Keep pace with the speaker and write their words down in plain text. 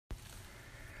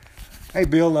Hey,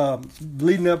 Bill,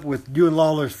 leading up with you and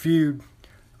Lawler's feud,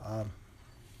 uh,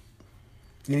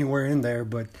 anywhere in there,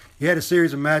 but you had a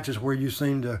series of matches where you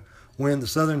seemed to win the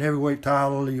Southern Heavyweight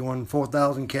title. You won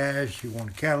 4,000 cash. You won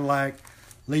a Cadillac,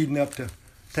 leading up to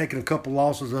taking a couple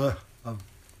losses of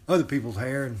other people's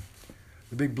hair and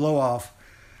the big blow off.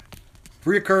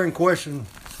 Reoccurring question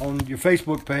on your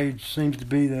Facebook page seems to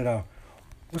be that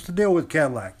what's the deal with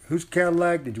Cadillac? Who's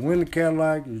Cadillac? Did you win the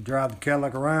Cadillac? Did you drive the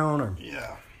Cadillac around, or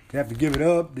Yeah. did you have to give it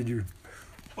up? Did you?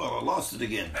 Well, I lost it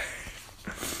again.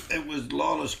 It was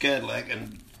Lawless Cadillac,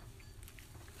 and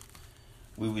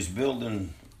we was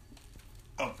building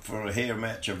up for a hair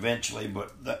match eventually,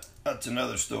 but that's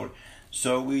another story.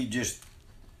 So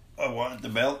I wanted the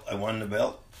belt, I won the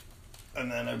belt,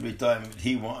 and then every time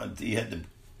he had to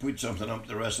put something up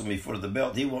to wrestle me for the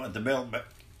belt. He wanted the belt back.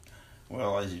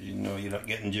 Well, I said, you're not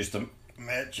getting just a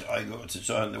match. I go to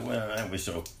trying to win, and anyway,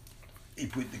 so he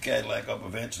put the Cadillac up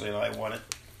eventually, and I won it.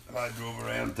 And I drove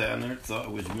around town there, thought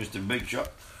it was Mr. Big Shot.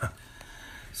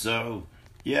 So,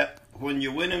 yeah, when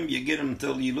you win him, you get him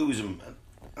till you lose him.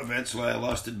 Eventually, I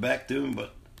lost it back to him,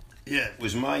 but yeah, it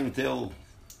was mine till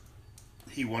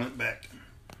he won it back.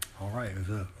 All right, it was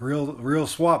a real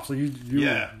swap. So you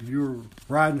were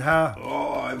riding high.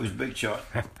 Oh, I was Big Shot.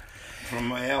 From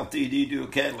my LTD to a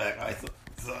Cadillac, I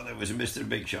thought it was Mr.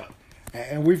 Big Shot.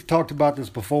 And we've talked about this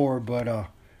before, but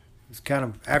it's kind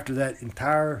of after that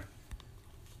entire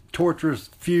torturous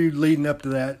feud leading up to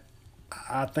that.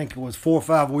 I think it was 4 or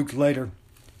 5 weeks later.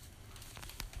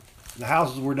 The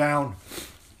houses were down.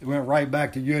 It went right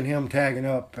back to you and him tagging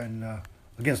up and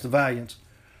against the Valiants.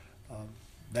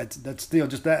 That's still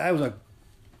just that was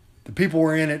the people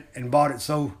were in it and bought it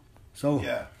so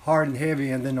Yeah. hard and heavy,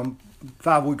 and then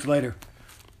 5 weeks later,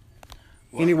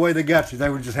 any way they got you, they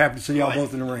were just happy to see y'all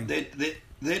both in the ring.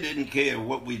 They didn't care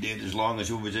what we did as long as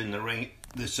we was in the ring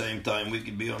at the same time. We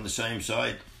could be on the same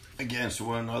side against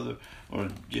one another, or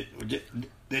they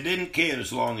didn't care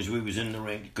as long as we was in the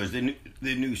ring, because they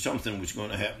knew something was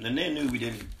going to happen, and they knew we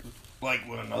didn't like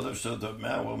one another. So they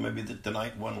thought, well, maybe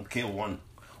tonight one will kill one.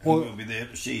 Well, we'll be there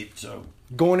to see it. So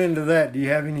going into that, do you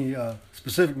have any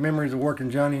specific memories of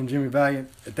working Johnny and Jimmy Valiant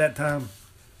at that time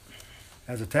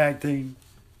as a tag team?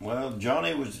 Well,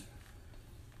 Johnny was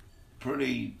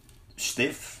pretty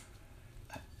stiff.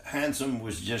 Handsome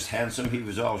was just handsome. He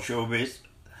was all showbiz.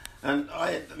 And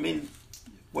I mean,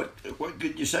 what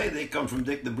could you say? They come from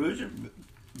Dick the Bruiser,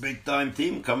 big time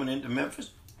team coming into Memphis.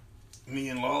 Me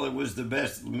and Lawler was the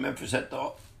best Memphis had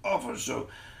to offer. So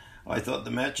I thought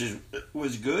the match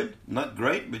was good, not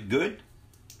great, but good,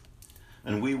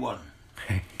 and we won.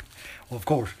 Well, of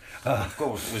course. Of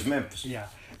course, it was Memphis. Yeah,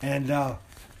 and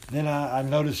then I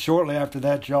noticed shortly after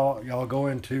that y'all go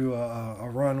into a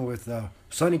run with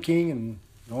Sonny King and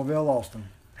Norvell Austin.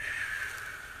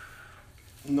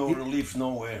 No relief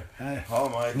nowhere. Oh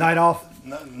my! Night off?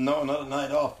 No, not a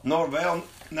night off. Norvell,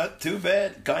 not too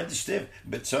bad, kind of stiff,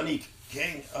 but Sonny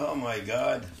King, oh my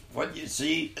God! What you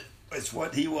see, it's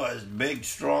what he was, big,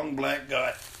 strong, black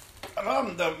guy. And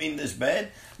I don't mean this bad,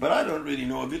 but I don't really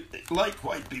know if it like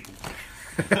white people,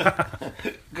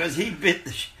 because he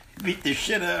beat the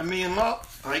shit out of me and Law.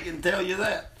 I can tell you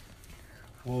that.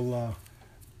 Well,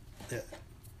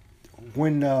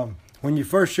 when you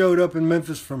first showed up in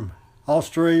Memphis from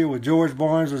Australia with George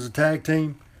Barnes as a tag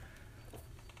team,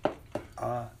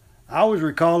 I was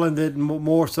recalling that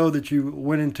more so that you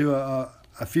went into a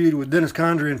feud with Dennis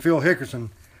Condrey and Phil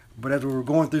Hickerson. But as we were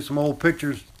going through some old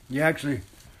pictures, you actually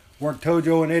worked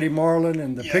Tojo and Eddie Marlin,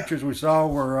 and the pictures we saw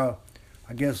were,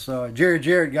 I guess, Jerry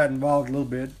Jarrett got involved a little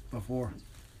bit before.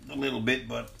 A little bit,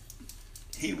 but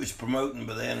he was promoting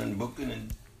by then and booking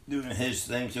and doing his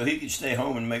thing, so he could stay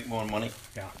home and make more money.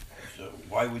 Yeah. So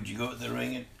why would you go to the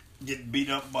ring and get beat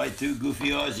up by two goofy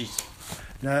Aussies?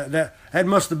 Now that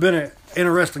must have been an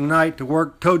interesting night to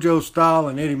work Tojo Style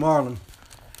and Eddie Marlin.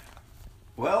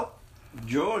 Well,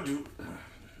 George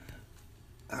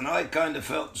and I kind of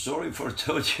felt sorry for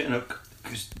Tojo,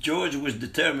 because George was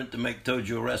determined to make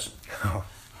Tojo wrestle. Oh.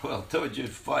 Well, Tojo's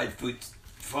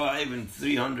 5'5" and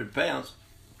 300 pounds,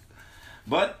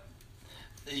 but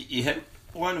he had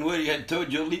one where he had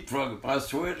Tojo leapfrog him. I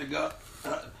swear to God,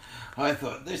 I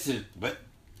thought but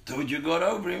Tojo got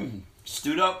over him,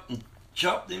 stood up and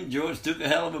chopped him. George took a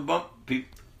hell of a bump.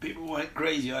 People went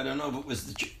crazy. I don't know if it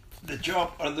was the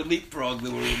chop or the leapfrog they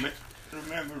were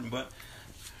remembering, but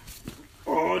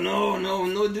oh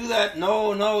no, do that.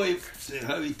 No, how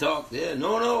he talked. Yeah,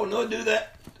 no, do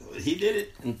that. He did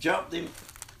it and chopped him.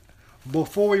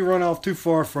 Before we run off too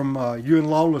far from you and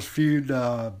Lawless feud,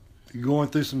 going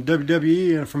through some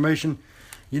WWE information,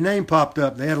 your name popped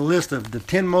up. They had a list of the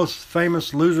 10 most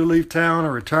famous loser leave town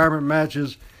or retirement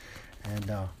matches,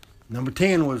 And number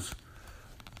 10 was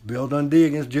Bill Dundee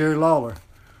against Jerry Lawler.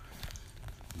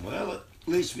 Well, at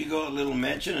least we got a little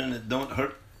mention, and it don't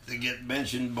hurt to get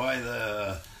mentioned by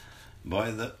the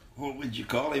what would you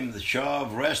call him, the Shaw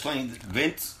of wrestling,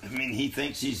 Vince. I mean, he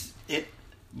thinks he's it,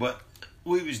 but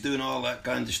we was doing all that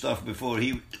kind of stuff before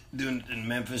he was doing it in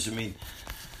Memphis. I mean,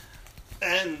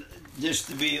 and just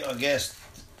to be a guest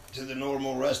to the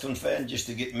normal wrestling fan, just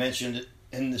to get mentioned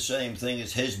in the same thing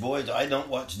as his boys. I don't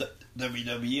watch the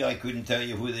WWE. I couldn't tell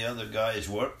you who the other guys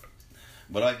were,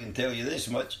 but I can tell you this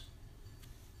much.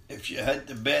 If you had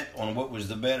to bet on what was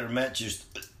the better matches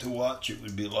to watch, it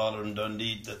would be Lawler and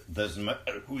Dundee. That doesn't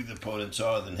matter who the opponents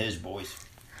are than his boys.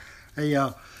 Hey,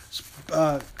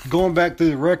 going back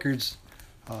through the records,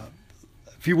 a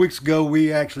few weeks ago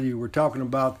we actually were talking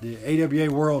about the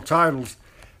AWA World Titles,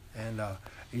 and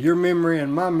your memory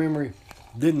and my memory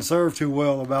didn't serve too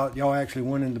well about y'all actually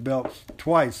winning the belts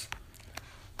twice.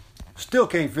 Still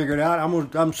can't figure it out.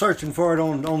 I'm searching for it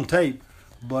on tape.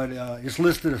 But it's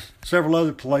listed several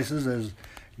other places as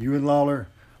you and Lawler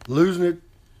losing it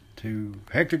to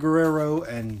Hector Guerrero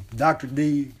and Dr.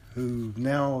 D, who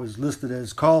now is listed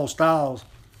as Carl Styles,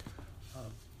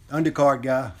 undercard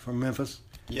guy from Memphis.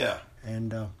 Yeah.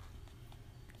 And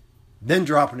then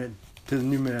dropping it to the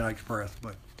New Midnight Express.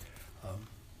 But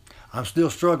I'm still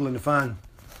struggling to find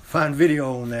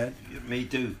video on that. Me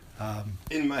too.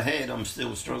 In my head, I'm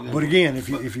still struggling. But again, if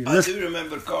you listen, I do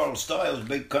remember Carl Styles,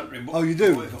 big country boy. Oh, you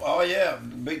do? Boy. Oh yeah,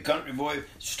 big country boy,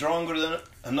 stronger than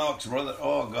a Knox brother.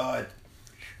 Oh God,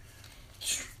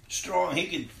 strong. He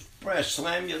could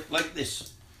slam you like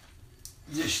this.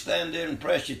 Just stand there and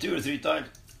press you 2 or 3 times,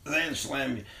 then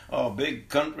slam you. Oh, big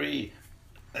country,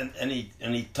 and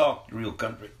he talked real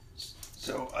country.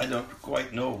 So I don't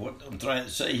quite know what I'm trying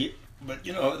to say here, but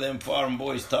you know how them farm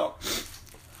boys talk.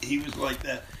 He was like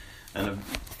that. And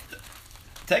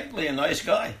technically a nice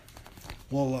guy.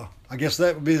 Well, I guess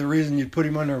that would be the reason you'd put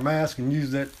him under a mask and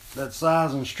use that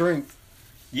size and strength.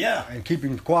 Yeah. And keep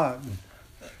him quiet.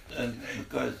 And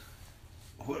because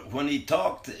when he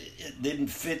talked, it didn't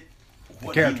fit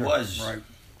what character. He was. Right.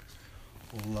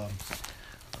 Well,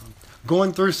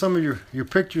 going through some of your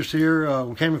pictures here,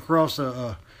 we came across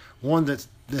one that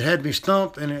had me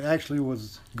stumped, and it actually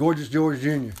was Gorgeous George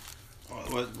Jr.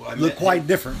 Looked quite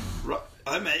different.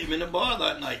 I met him in a bar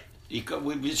that night. We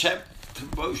just happened to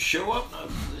both show up. And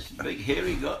this big hair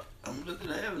he got. I'm looking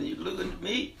at him and he's looking at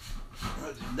me. I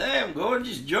said, damn,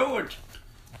 Gorgeous George.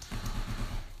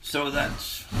 So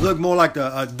that's... Looked more like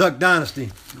the Duck Dynasty.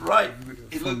 Right.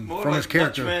 He looked more from like his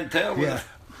character. Dutch Mantel with a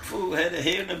full head of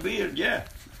hair and a beard, yeah.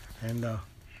 And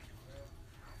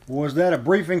was that a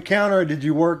brief encounter, or did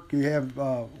you have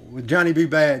with Johnny B.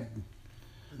 Bad?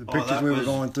 The pictures we were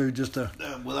going through just to...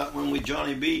 Well, that one with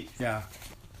Johnny B. Yeah.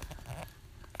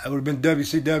 That would have been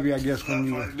WCW, I guess. When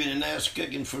you would have been an ass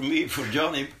kicking for me, for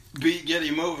Johnny B. Get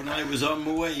him over, and I was on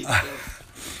my way.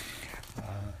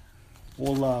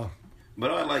 So.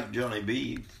 But I like Johnny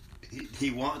B.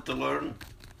 He wanted to learn,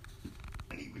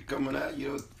 and he was coming at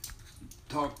you,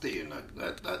 talk to you,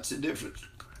 and that's the difference.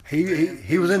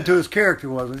 He was into his character,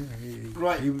 wasn't he?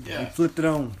 Right. He flipped it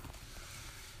on.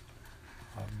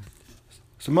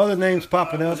 Some other names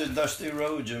popping up. It was a Dusty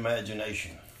Rhodes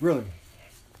imagination. Really?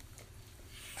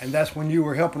 And that's when you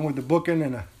were helping with the booking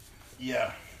and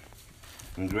Yeah.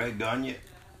 And Greg Gagne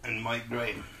and Mike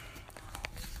Graham.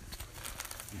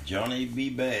 Johnny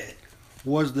B. Bad.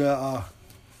 Was the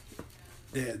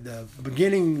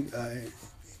beginning,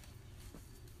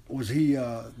 was he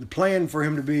the plan for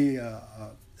him to be a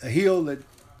heel that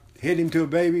hit him to a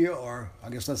baby, or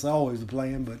I guess that's always the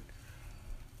plan, but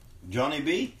Johnny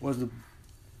B? Was the...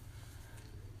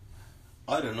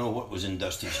 I don't know what was in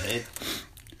Dusty's head.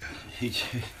 He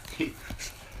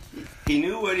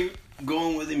knew where he was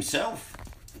going with himself.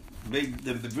 The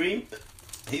dream.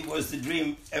 He was the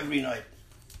dream every night.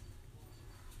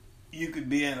 You could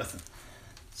be anything.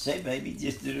 Say, baby,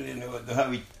 just you know how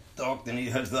he talked, and he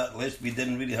has that lisp. He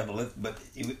didn't really have a lisp, but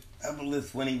he would have a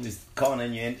lisp when he was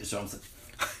conning you into something.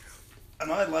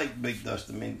 And I liked Big Dust.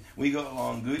 I mean, we got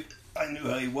along good. I knew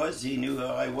how he was. He knew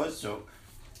how I was, so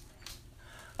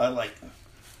I liked him.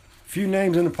 Few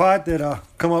names in the pot that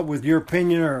come up with your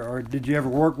opinion, or did you ever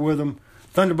work with them?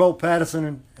 Thunderbolt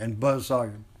Patterson and Buzz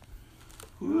Sawyer.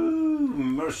 Woo,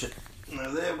 mercy. Now,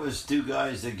 there was 2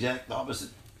 guys the exact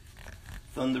opposite.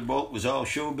 Thunderbolt was all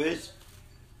showbiz,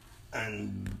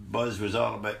 and Buzz was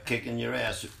all about kicking your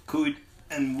ass. Could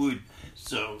and would.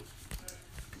 So,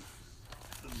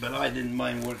 but I didn't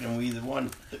mind working with either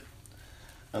one.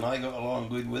 And I got along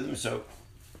good with him, so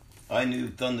I knew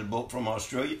Thunderbolt from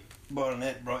Australia.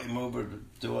 Barnett brought him over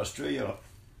to Australia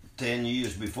 10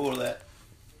 years before that.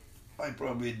 I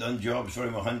probably had done jobs for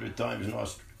him 100 times in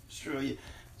Australia.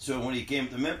 So when he came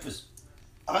to Memphis,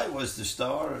 I was the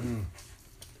star, and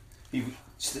he was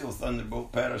still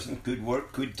Thunderbolt Patterson. Could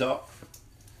work, could talk.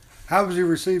 How was he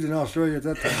received in Australia at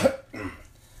that time?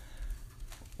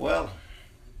 Well,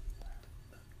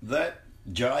 that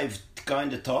jive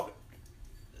kind of talk,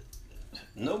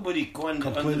 nobody kind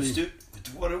of understood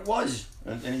what it was,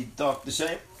 and he talked the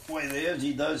same way there as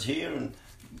he does here,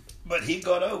 but he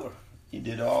got over. He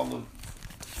did all the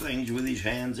things with his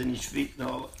hands and his feet and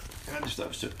all that kind of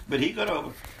stuff. So, but he got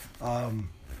over.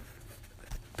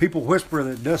 People whisper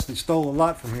that Dusty stole a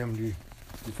lot from him. Do you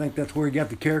think that's where he got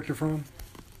the character from?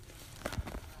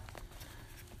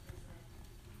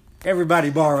 Everybody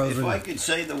borrows. If I could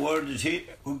say the word is he,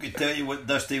 who could tell you what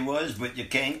Dusty was, but you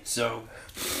can't, so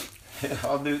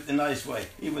I'll do it the nice way.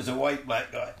 He was a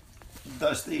white-black guy.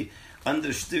 Dusty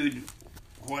understood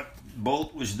what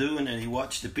Bolt was doing, and he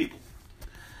watched the people.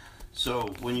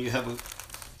 So when you have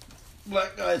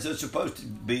black guys that are supposed to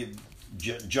be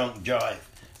junk jive,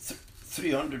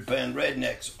 300-pound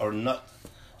rednecks are nuts.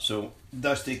 So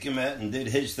Dusty came out and did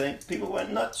his thing. People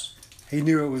went nuts. He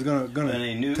knew it was gonna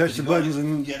touch the buttons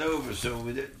and get over.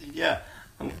 So yeah,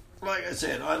 like I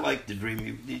said, I liked the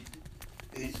Dream.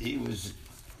 He was.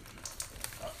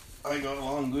 I got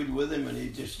along good with him, and he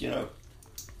just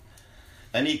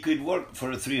and he could work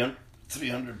for a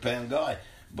 300-pound guy.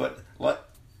 But like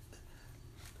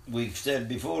we've said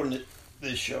before in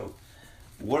this show,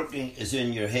 working is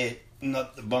in your head,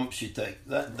 not the bumps you take.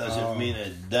 That doesn't mean a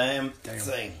damn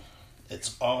thing.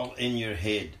 It's all in your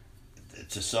head.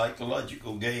 It's a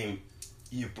psychological game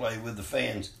you play with the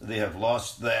fans. They have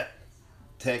lost that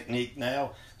technique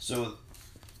now. So,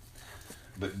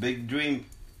 but Big Dream,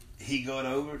 he got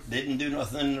over, didn't do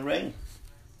nothing in the ring.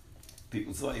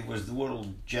 People thought he was the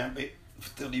world champion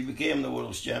until he became the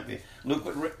world champion. Look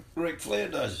what Ric Flair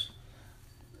does.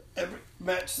 Every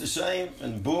match the same,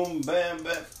 and boom, bam,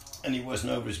 bam. And he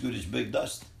wasn't over as good as Big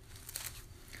Dust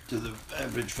to the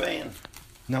average fan.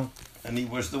 No. And he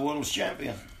was the world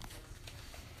champion.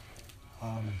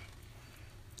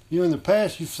 In the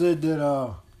past, you've said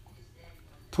that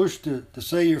push to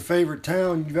say your favorite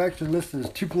town, you've actually listed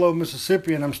as Tupelo,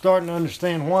 Mississippi, and I'm starting to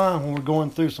understand why when we're going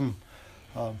through some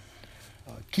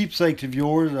keepsakes of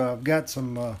yours. I've got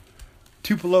some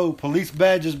Tupelo police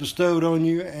badges bestowed on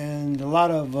you and a lot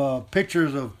of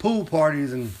pictures of pool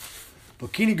parties and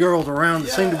bikini girls around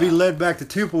that seem to be led back to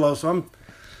Tupelo. So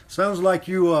sounds like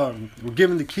you were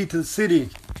given the key to the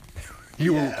city.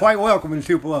 You were quite welcome in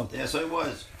Tupelo. Yes, I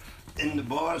was. In the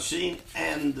bar scene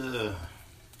and the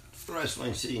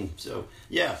wrestling scene. So,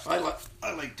 yeah, I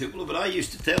like Tupelo, but I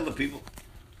used to tell the people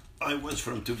I was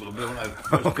from Tupelo when I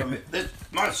first come in. That's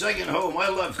my second home. I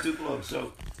love Tupelo.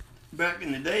 So, back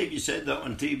in the day, if you said that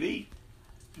on TV,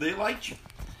 they liked you.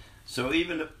 So,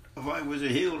 even if I was a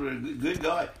heel or a good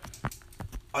guy,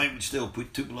 I would still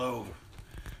put Tupelo over.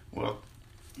 Well,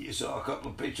 you saw a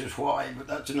couple of pictures why, but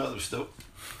that's another story.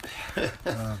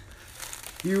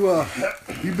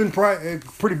 You've been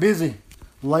pretty busy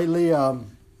lately. I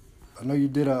know you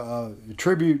did a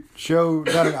tribute show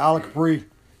down at Isle of Capri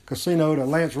Casino to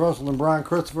Lance Russell and Brian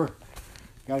Christopher.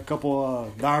 Got a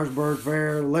couple Dyersburg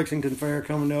Fair, Lexington Fair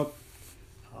coming up.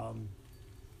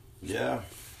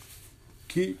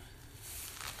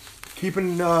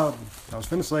 Keeping I was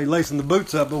going to say lacing the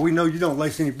boots up, but we know you don't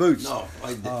lace any boots. No,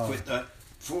 I did quit that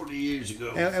 40 years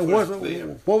ago. And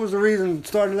what was the reason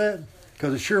starting that?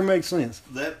 Because it sure makes sense.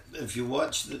 That if you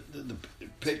watch the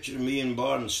picture of me and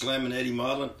Barton slamming Eddie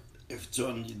Marlin, if it's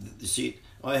on the seat,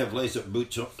 I have lace-up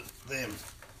boots on them.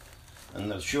 And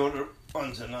the shorter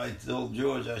ones, and I told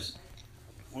George, I said,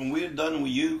 when we're done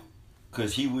with you,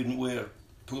 because he wouldn't wear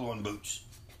pull-on boots,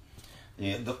 he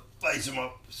had to lace them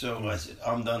up. So I said,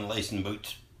 I'm done lacing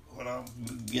boots. When I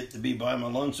get to be by my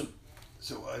lonesome,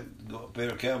 so I got a pair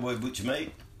of cowboy boots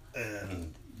made,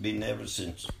 and been ever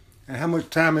since. And how much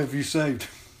time have you saved?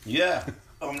 Yeah.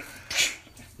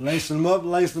 Lacing them up,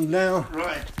 lacing them down.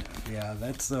 Right. Yeah,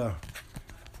 that's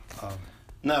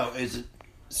Now, is it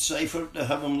safer to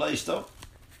have them laced up?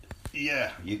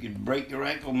 Yeah, you could break your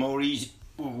ankle more easy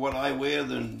with what I wear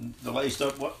than the laced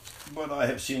up one. But I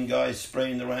have seen guys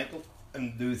spraying their ankle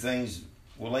and do things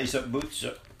with lace up boots.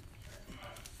 So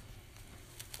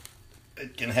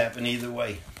it can happen either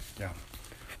way. Yeah.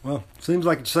 Well, seems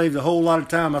like it saved a whole lot of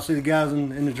time. I see the guys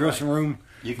in the dressing room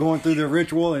going through their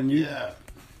ritual, and you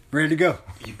ready to go.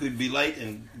 You could be late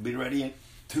and be ready in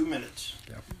 2 minutes.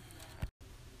 Yeah.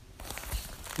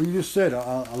 Well, you just said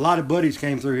a lot of buddies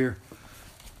came through here.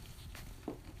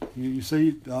 You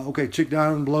see, Chick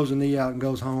Diamond blows a knee out and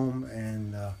goes home,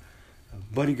 and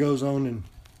Buddy goes on and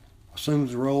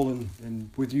assumes the role and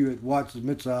with you at Watts as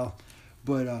Mid-South.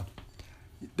 But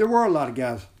there were a lot of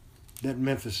guys that in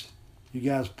Memphis you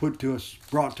guys brought to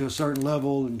a certain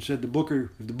level and said if the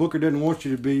Booker doesn't want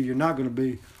you to be, you're not going to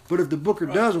be. But if the Booker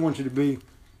does want you to be,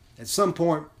 at some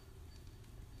point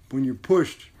when you're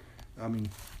pushed, I mean,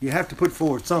 you have to put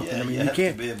forward something. Yeah, I mean, you have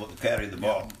can't to be able to carry the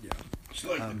ball. Yeah. It's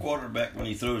like the quarterback when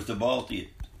he throws the ball to you.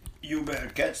 You better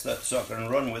catch that sucker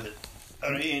and run with it,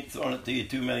 or he ain't throwing it to you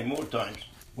too many more times.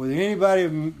 Was there anybody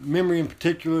of memory in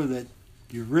particular that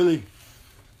you really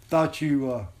thought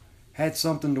you had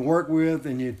something to work with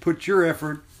and you'd put your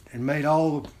effort and made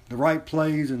all the right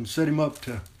plays and set him up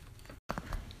to?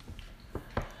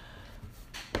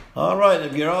 All right,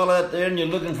 if you're all out there and you're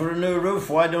looking for a new roof,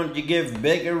 why don't you give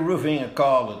Baker Roofing a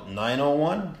call at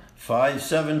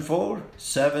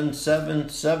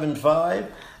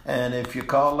 901-574-7775. And if you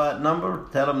call that number,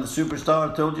 tell them the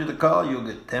Superstar told you to call, you'll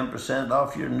get 10%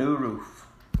 off your new roof.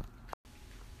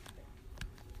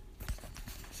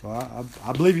 So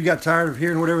I believe you got tired of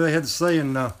hearing whatever they had to say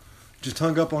and just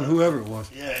hung up on whoever it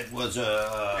was. Yeah, it was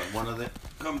one of the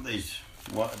companies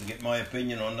wanted to get my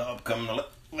opinion on the upcoming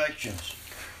elections.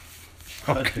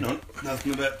 Okay. I know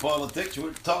nothing about politics.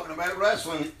 We're talking about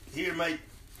wrestling here, mate.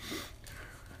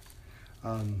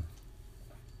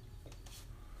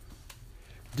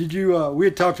 Did you? We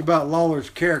had talked about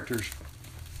Lawler's characters,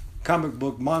 comic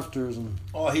book monsters, and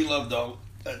Oh, he loved all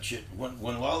that shit. When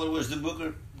Lawler was the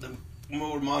booker, the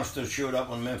more monsters showed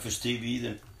up on Memphis TV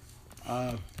than.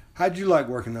 how'd you like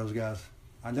working those guys?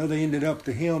 I know they ended up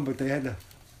to him, but they had to.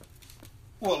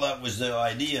 Well, that was the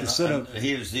idea. The setup. And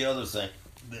here's the other thing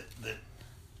that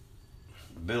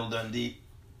Bill Dundee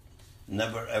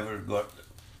never ever got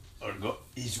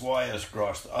his wires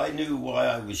crossed. I knew why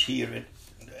I was here,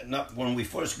 not when we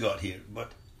first got here,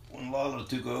 but when Lawler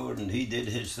took over and he did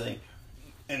his thing,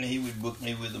 and he would book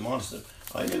me with the monster.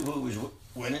 I knew who was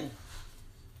winning,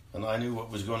 and I knew what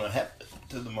was going to happen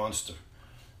to the monster.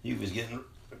 He was getting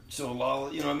so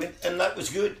Lawler, you know what I mean, and that was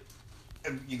good.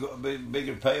 You got a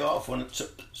bigger payoff when it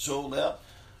sold out.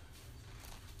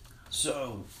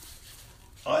 So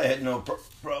I had no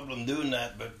problem doing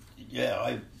that, but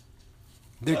yeah,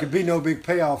 There could be no big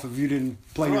payoff if you didn't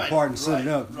play your part and set it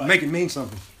up, make it mean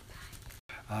something.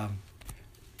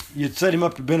 You'd set him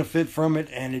up to benefit from it,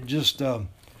 and it just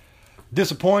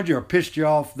disappointed you or pissed you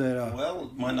off that.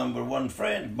 Well, my number one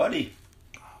friend, Buddy,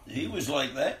 he was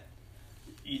like that.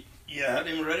 You had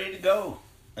him ready to go,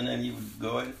 and then you would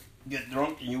go and get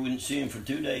drunk, and you wouldn't see him for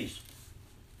 2 days.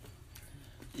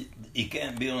 He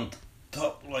can't be on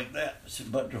top like that. I said,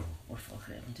 Budro, what the fuck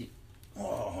happened to you?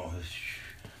 Oh,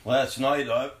 last night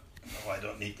I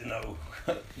don't need to know.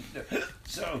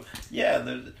 So yeah,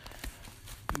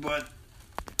 but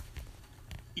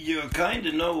you kind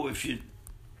of know if you.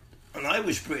 And I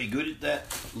was pretty good at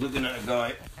that, looking at a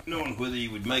guy, knowing whether he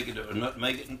would make it or not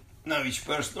make it. Now his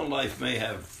personal life may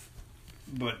have,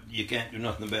 but you can't do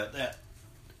nothing about that.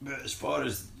 But as far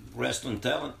as wrestling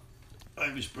talent,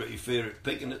 I was pretty fair at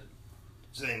picking it,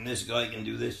 saying this guy can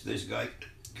do this guy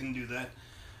can do that,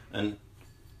 and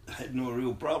I had no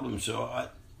real problem. So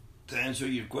to answer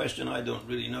your question, I don't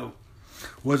really know.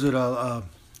 Was it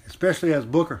especially as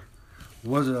Booker,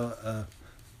 was it a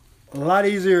lot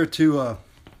easier to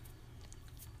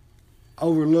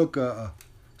overlook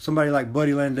somebody like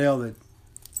Buddy Landell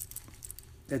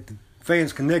that the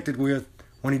fans connected with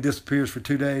when he disappears for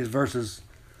 2 days versus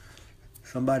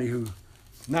somebody who's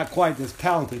not quite as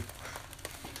talented?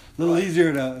 A little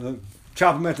easier to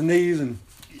chop him at the knees and.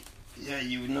 Yeah,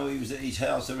 you would know he was at his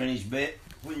house or in his bed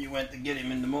when you went to get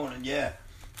him in the morning. Yeah,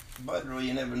 Budro,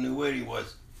 you never knew where he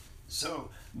was. So,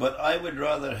 but I would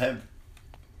rather have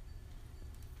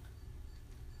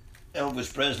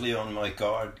Elvis Presley on my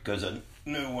card because I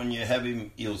knew when you have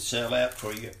him, he'll sell out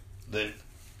for you. Than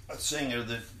a singer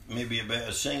that maybe a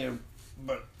better singer,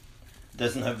 but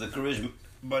doesn't have the charisma.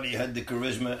 But he had the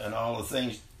charisma and all the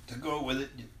things to go with it.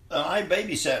 And I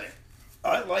babysat him.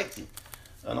 I liked him,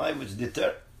 and I was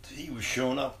determined. He was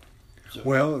showing up. So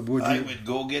well, I would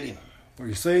go get him. Were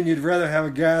you saying you'd rather have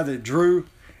a guy that drew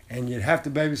and you'd have to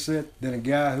babysit than a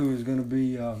guy who is going to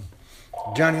be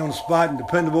Johnny on the spot and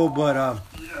dependable? But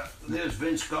yeah, there's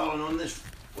Vince calling on this.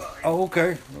 Oh,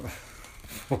 okay.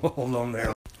 Hold on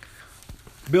there.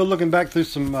 Bill, looking back through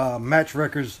some match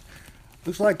records,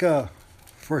 looks like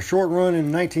for a short run in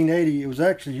 1980, it was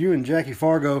actually you and Jackie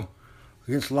Fargo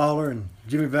against Lawler and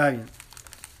Jimmy Valiant.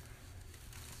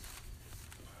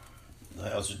 The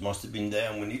house must have been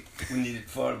down when we needed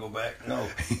Fargo back. No.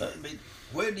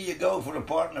 Where do you go for a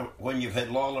partner when you've had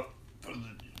Lawler for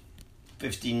the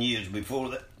 15 years before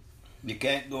that? You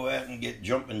can't go out and get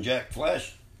Jumping Jack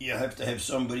Flash. You have to have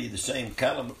somebody the same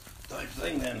caliber type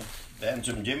thing. Then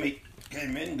Handsome Jimmy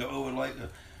came in, go over like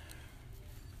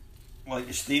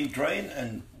a steam train,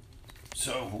 and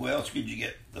so who else could you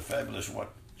get? The fabulous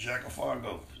Jack of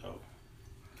Fargo. So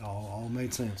all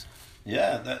made sense.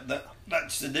 yeah,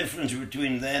 that's the difference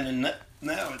between then and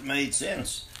now. It made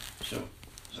sense. So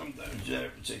sometimes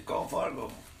Jack would say, "Call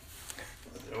Fargo."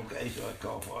 I said, okay, so I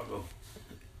call Fargo.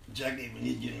 Jackie, we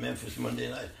need you in Memphis Monday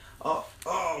night.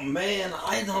 Oh man,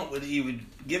 I thought that he would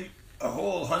give a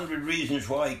whole 100 reasons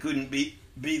why he couldn't be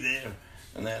there,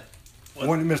 and that.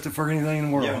 Wouldn't have missed it for anything in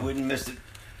the world. Yeah, wouldn't miss it.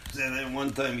 So then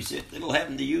one time he said, "It'll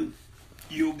happen to you.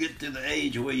 You'll get to the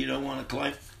age where you don't want to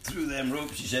climb through them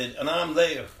ropes." He said, "And I'm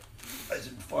there." I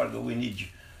said, "Fargo, we need you."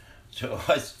 So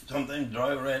I sometimes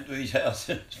drive around to his house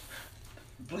and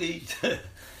please.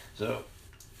 So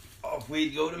off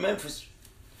we'd go to Memphis.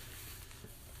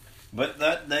 But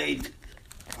that day,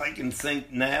 I can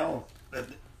think now, at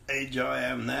the age I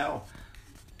am now,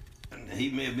 and he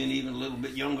may have been even a little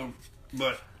bit younger,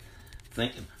 but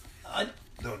thinking, I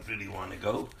don't really want to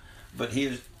go. But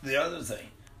here's the other thing.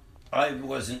 I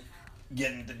wasn't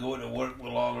getting to go to work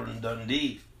with Lawler and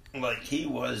Dundee like he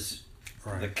was.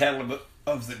 Right. The caliber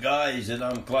of the guys that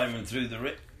I'm climbing through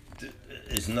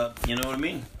is not, you know what I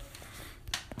mean?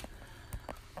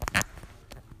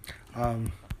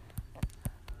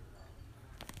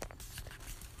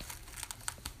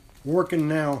 Working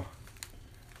now,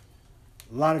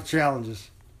 a lot of challenges.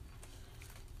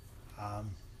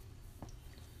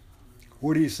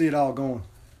 Where do you see it all going?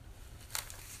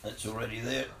 That's already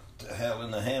there. To hell in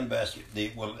the handbasket.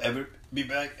 They will ever be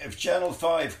back. If Channel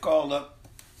 5 called up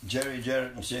Jerry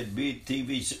Jarrett and said, "Be at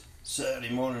TV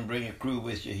Saturday morning, bring a crew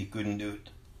with you," he couldn't do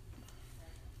it.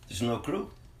 There's no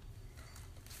crew.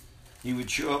 He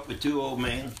would show up with 2 old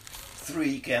men,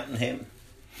 3 counting him.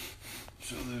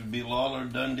 So there would be Lawler,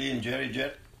 Dundee, and Jerry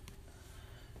Jarrett.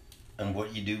 And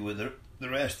what you do with the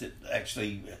rest that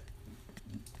actually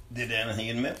did anything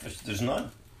in Memphis, there's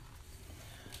none.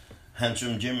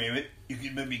 Handsome Jimmy, you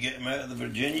could maybe get him out of the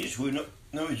Virginias. Who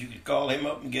knows, you could call him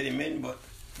up and get him in, but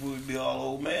we would be all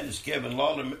old men. As Kevin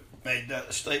Lawler made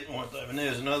that statement one time, and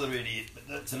there's another idiot, but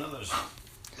that's another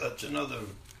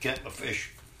kettle of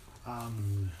fish.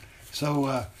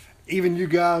 So even you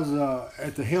guys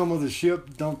at the helm of the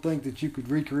ship don't think that you could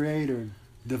recreate or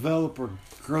develop or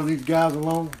grow these guys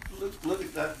along? Look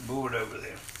at that board over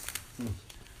there.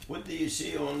 What do you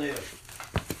see on there?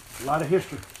 A lot of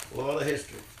history. A lot of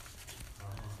history.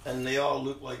 And they all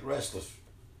look like wrestlers.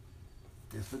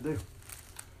 Yes, they do.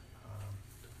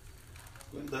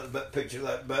 Look at that picture of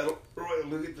that battle royal.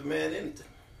 Look at the man in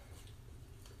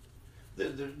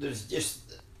it.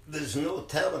 There's no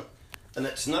talent. And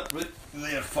it's not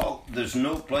their fault. There's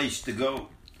no place to go.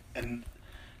 And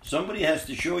somebody has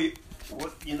to show you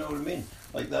what, you know what I mean?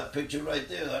 Like that picture right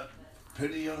there, that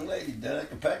pretty young lady,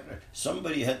 Danica Packner.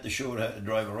 Somebody had to show her how to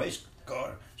drive a race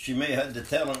car. She may have had the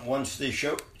talent once they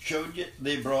showed you,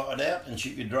 they brought it out and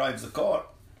she could drive the car.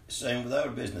 Same with our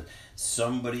business.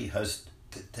 Somebody has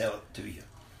to tell it to you.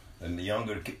 And the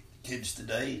younger kids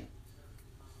today,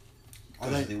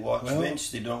 because they watch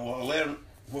Vince, they don't want to learn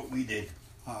what we did.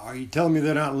 Are you telling me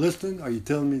they're not listening? Are you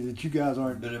telling me that you guys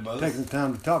aren't Bit of both. taking the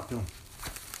time to talk to them?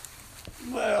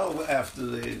 Well, after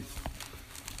they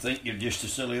think you're just a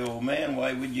silly old man,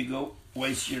 why would you go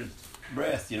waste your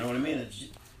breath? You know what I mean?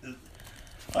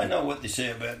 I know what they say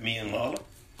about me and Lawler.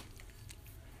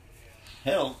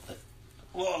 Hell,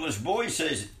 Lawler's boy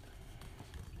says it.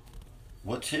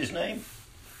 What's his name?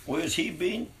 Where's he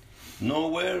been?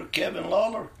 Nowhere, Kevin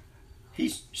Lawler.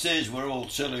 He says we're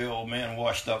old silly old men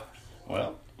washed up.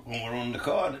 Well, when we're on the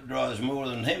card, it draws more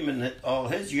than him and all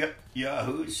his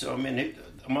yahoos. So, I mean,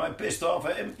 am I pissed off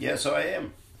at him? Yes, I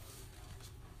am.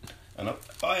 And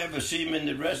if I ever see him in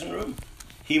the dressing room,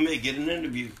 he may get an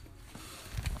interview.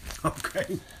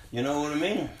 Okay. You know what I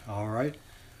mean? All right.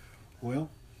 Well,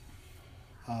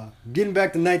 getting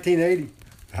back to 1980.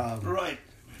 Right.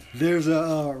 There's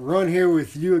a run here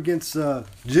with you against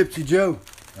Gypsy Joe.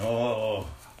 Oh.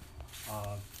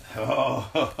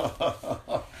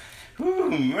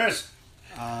 Whew, mercy.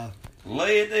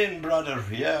 Lay it in, brother.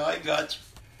 Yeah, I got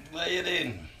you. Lay it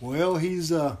in. Well,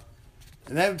 he's and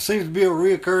that seems to be a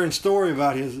reoccurring story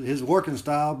about his working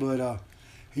style, but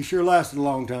he sure lasted a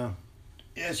long time.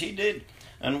 Yes, he did,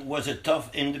 and was a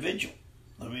tough individual.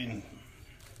 I mean,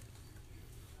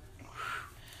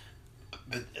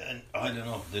 but and I don't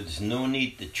know. There's no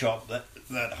need to chop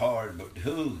that hard, but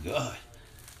oh God.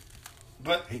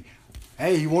 But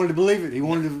hey, he wanted to believe it. He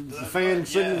wanted the fans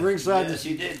sitting ringside. Yes,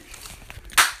 he did.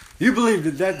 You believed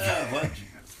it, that? But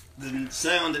the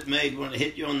sound it made when it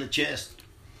hit you on the chest.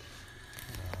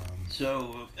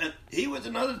 So he was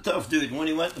another tough dude. When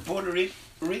he went to Puerto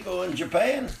Rico and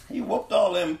Japan, he whooped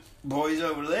all them boys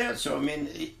over there. So, I mean,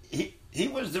 he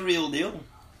was the real deal.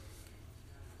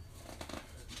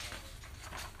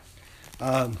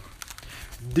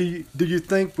 Do you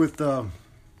think with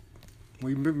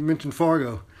we mentioned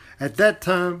Fargo at that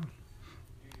time?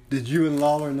 Did you and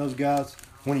Lawler and those guys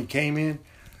when he came in?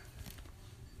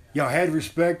 Y'all had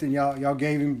respect and y'all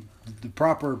gave him the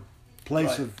proper place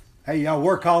Right. of hey, y'all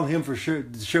were calling him for sure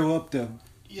to show up to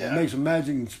Yeah. make some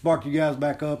magic and spark you guys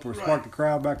back up or spark Right. the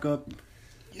crowd back up.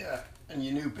 Yeah, and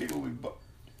you knew people would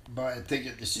buy a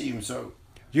ticket to see him. So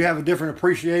Do you have a different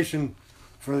appreciation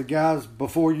for the guys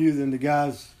before you than the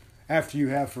guys after you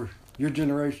have for your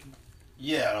generation?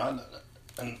 yeah,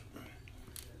 and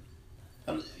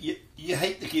you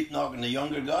hate to keep knocking the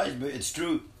younger guys, but it's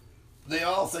true. They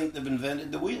all think they've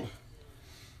invented the wheel.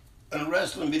 And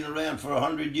wrestling been around for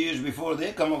 100 years before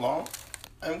they come along,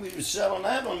 and we were selling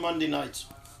that on Monday nights.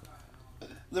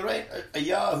 There ain't a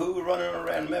Yahoo running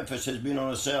around Memphis has been on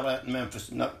a sellout in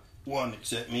Memphis. Not one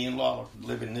except me and Lawler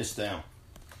live in this town.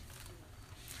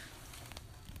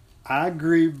 I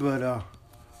agree, but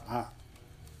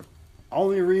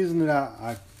only reason that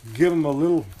I give them a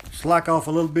little slack off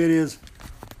a little bit is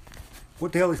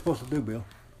what the hell are they supposed to do, Bill?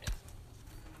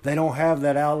 They don't have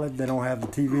that outlet. They don't have the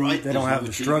TV. Right, They don't there's have no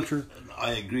the TV. structure.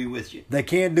 I agree with you. They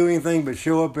can't do anything but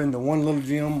show up in the one little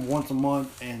gym once a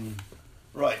month and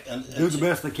Right, and do the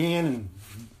best they can and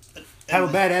have a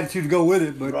and- bad attitude to go with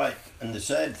it. But Right, and the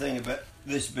sad thing about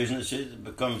this business is it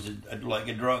becomes like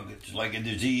a drug. It's like a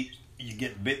disease. You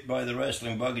get bit by the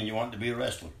wrestling bug and you want to be a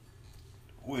wrestler.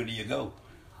 Where do you go?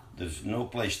 There's no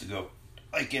place to go.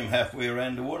 I came halfway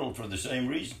around the world for the same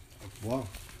reason. wow,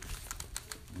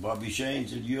 Bobby Shane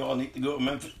said, you all need to go to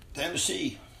Memphis,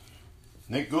 Tennessee.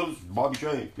 Nick Gullis, Bobby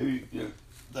Shane.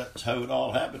 That's how it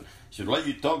all happened. He said, let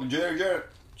you talk to Jerry Jarrett.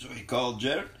 So he called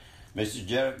Jarrett. Mrs.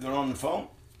 Jarrett got on the phone,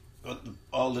 got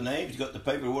all the names, got the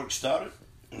paperwork started,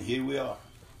 and here we are.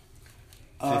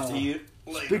 50 years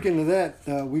later. speaking of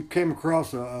that, we came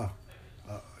across a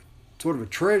sort of a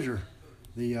treasure,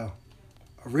 the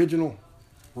original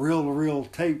reel-to-reel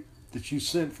tape that you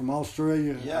sent from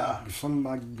Australia. Yeah.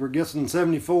 We're guessing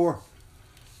 74.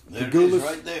 There it Gullis. is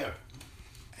right there.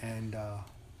 And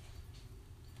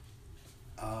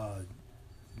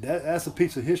that's a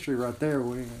piece of history right there.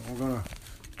 We're going to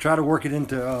try to work it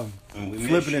into And we may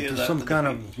flipping it share to that some with kind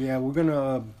the of, people. yeah, we're going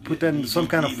to put that in DVD some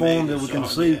kind of form made that we us can on,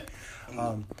 see.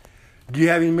 yeah. Do you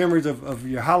have any memories of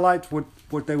your highlights,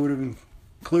 what they would have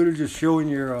included, just showing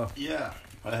your... Yeah,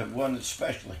 I have one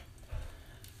especially.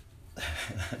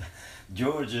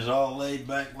 George is all laid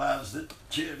back, laughs at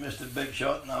cheer, Mr. Big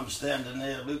Shot, and I'm standing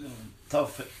there looking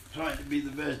tough, trying to be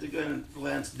the best again. And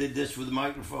Lance did this with the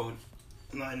microphone,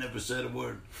 and I never said a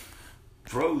word.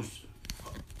 Froze.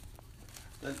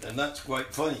 And that's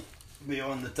quite funny. Be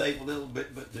on the tape a little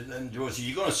bit, but then George said,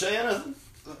 you going to say anything?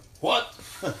 What?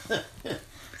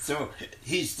 So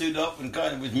he stood up and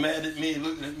kind of was mad at me,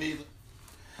 looking at me,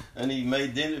 and he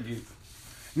made the interview.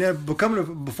 Now,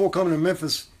 before coming to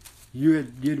Memphis,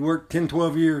 you'd worked 10,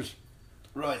 12 years,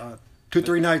 Right.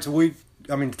 2-3 nights a week.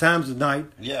 I mean, times a night.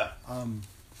 Yeah.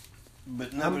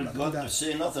 But never got to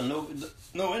say nothing.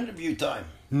 No interview time.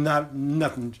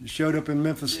 Nothing. Showed up in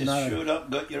Memphis. Just showed up,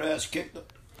 got your ass kicked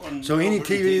up. So any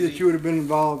TV that you would have been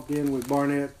involved in with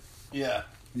Barnett, Yeah.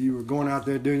 you were going out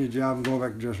there doing your job and going back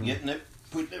to the dressing room. Getting it,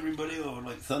 putting everybody over,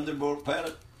 like Thunderbolt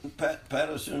Pat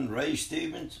Patterson, Ray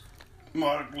Stevens,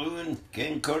 Mark Lewin,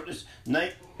 Ken Curtis.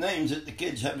 Names that the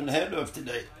kids haven't heard of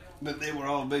today. But they were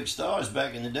all big stars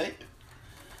back in the day.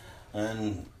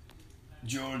 And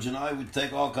George and I would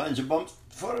take all kinds of bumps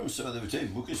for them, so they would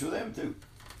take book us for them too.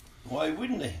 Why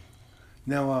wouldn't they?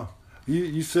 Now,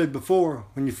 you said before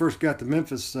when you first got to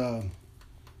Memphis,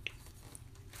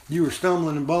 you were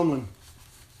stumbling and bumbling,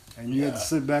 and you had to Yeah.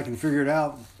 sit back and figure it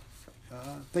out.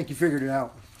 I think you figured it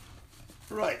out.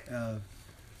 Right.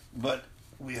 But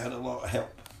we had a lot of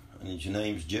help, and his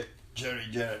name's Jerry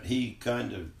Jarrett. He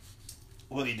kind of,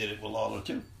 well, he did it with Lawler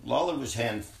too. Lawler was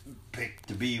handpicked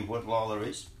to be what Lawler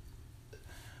is.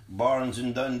 Barnes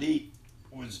and Dundee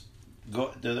was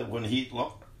when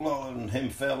Lawler and him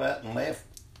fell out and left.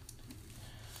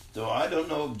 So I don't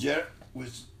know if Jarrett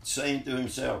was saying to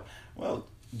himself, well,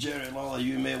 Jerry Lawler,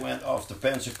 you may went off to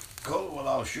Pensacola. Well,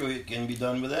 I'll show you it can be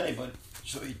done with anybody.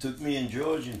 So he took me and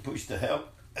George and pushed the hell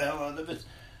out of it.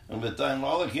 And by the time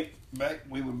Lawler came back,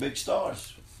 we were big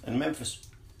stars in Memphis.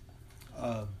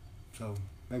 So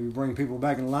maybe bring people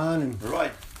back in line and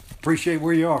Right. appreciate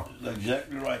where you are.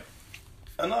 Exactly right.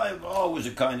 And I've always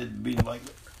kind of been like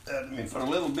that. I mean, for a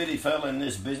little bitty fella in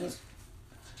this business,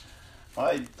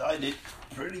 I did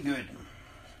pretty good.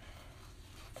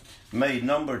 made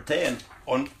number 10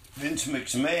 on Vince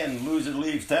McMahon lose a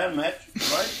leave 10 match,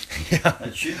 right? Yeah.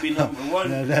 That should be number 1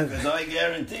 No, that- because I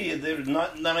guarantee you there's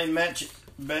not 9 matches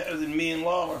better than me and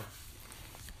Lawler.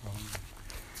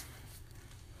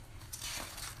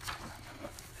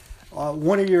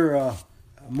 One of your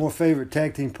more favorite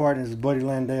tag team partners is Buddy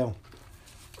Landale.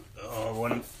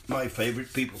 One of my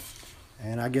favorite people.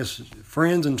 And I guess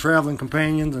friends and traveling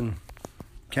companions, and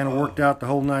kind of worked out the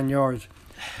whole 9 yards.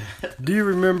 Do you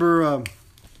remember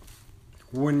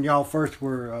when y'all first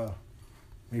were,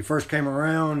 when he first came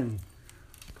around, and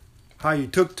how you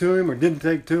took to him or didn't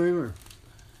take to him? Or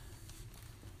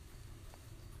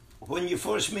When you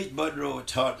first meet Bud Rowe,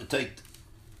 it's hard to take,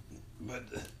 but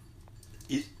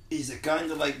he's a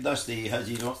kind of like Dusty. He has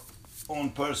his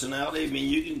own personality. I mean,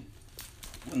 you can,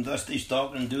 when Dusty's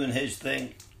talking and doing his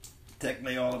thing, take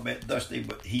me all about Dusty,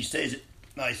 but he says it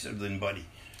nicer than Buddy.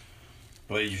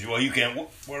 But he says, well, you can't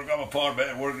work. I'm a far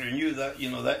better worker than you. That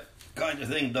that kind of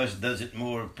thing does it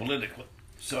more politically.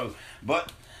 So,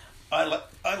 but I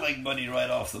like Buddy right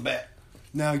off the bat.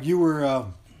 now you were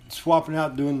swapping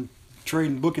out, doing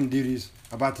trading booking duties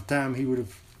about the time he would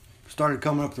have started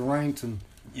coming up the ranks, and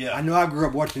Yeah, I know I grew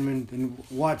up watching him and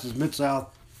watched his Mid-South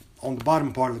on the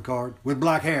bottom part of the card with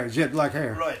black hair, jet black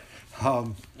hair. right.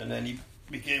 Um, And then he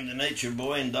became the Nature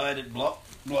Boy and dyed it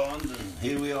blonde, and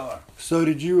here we are. so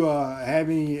did you have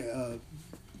any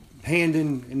hand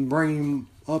in bringing him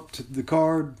up to the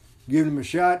card, giving him a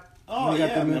shot? Oh when he got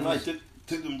yeah, to I mean, I Memphis?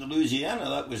 took him to Louisiana.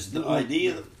 That was the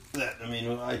idea. That I mean,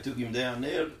 I took him down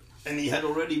there, and he had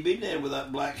already been there with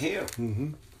that black hair.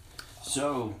 Mhm.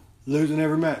 So Losing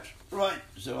every match. right,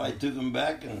 so I took him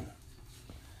back, and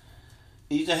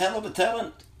he's a hell of a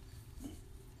talent.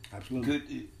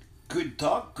 Absolutely. Could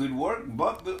talk, could work,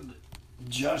 but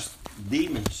just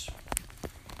demons.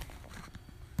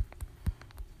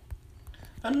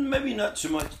 And maybe not so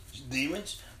much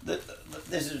demons.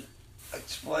 This is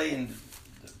explained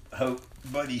how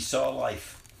Buddy saw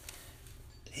life.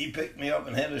 He picked me up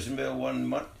in Hendersonville one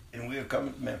month, and we were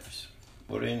coming to Memphis.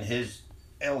 We're in his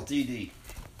LTD.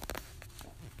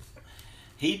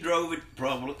 He drove it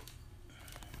probably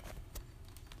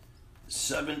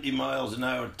 70 miles an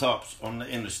hour tops on the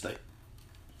interstate.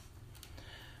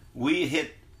 We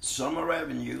hit Summer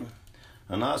Avenue,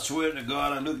 and I swear to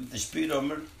God, I looked at the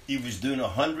speedometer, he was doing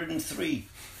 103.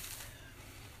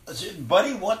 I said,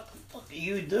 Buddy, what the fuck are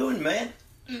you doing, man?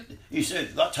 He said,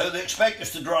 that's how they expect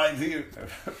us to drive here.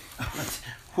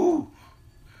 Who?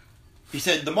 He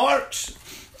said, the marks.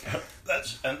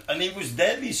 And he was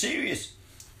deadly serious.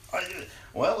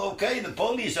 Well, okay, the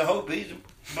police, I hope he's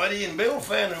a Buddy and Bill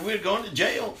fan, and we're going to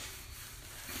jail.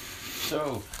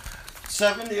 So,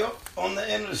 70 up on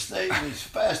the interstate, and as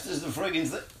fast as the friggin'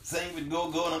 thing would go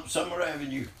going up Summer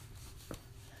Avenue.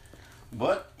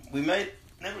 But we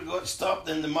never got stopped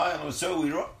in the mile or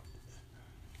so.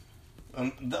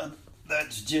 And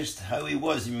that's just how he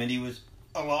was. I mean, he was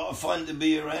a lot of fun to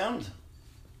be around,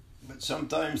 but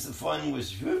sometimes the fun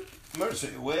was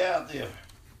mercy way out there.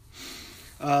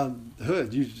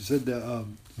 Hood, you said the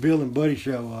Bill and Buddy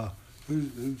show.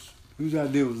 Whose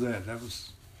idea was that? That was.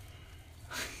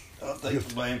 I'll take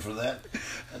the blame for that.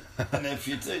 And if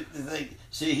you think,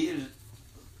 see here's,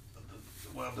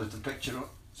 well, there's the picture,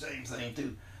 same thing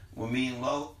too. When me and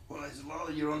Lowell, well, I said,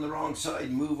 Lowell, you're on the wrong side,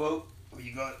 move out. Well,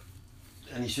 you got,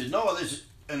 and he said, no,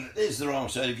 and it is the wrong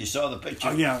side if you saw the picture.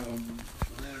 Oh yeah.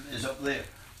 There it is up there.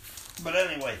 But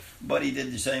anyway, Buddy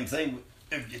did the same thing.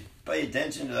 If you pay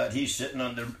attention to that, he's sitting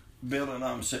under Bill and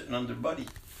I'm sitting under Buddy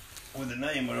with the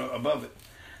name above it. I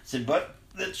said, but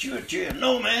that's your chair.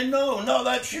 No, man, no,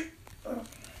 that's your.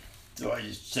 So I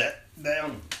just sat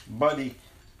down. Buddy,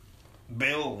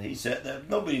 Bill, he sat there.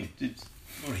 Nobody,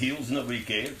 or heels, nobody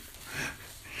cared.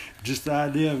 Just the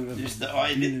idea of Just the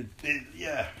idea,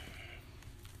 yeah.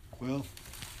 Well,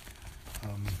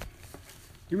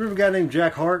 you remember a guy named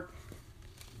Jack Hart?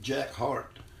 Jack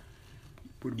Hart.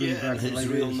 Would have been Yeah, back and in the his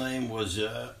late real 80s. name was,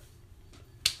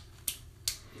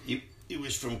 he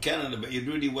was from Canada, but he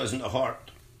really wasn't a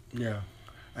Hart. Yeah,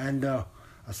 and I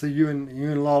see you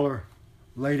and Lawler,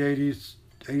 late 80s,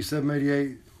 87,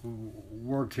 88,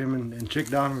 worked him and Chick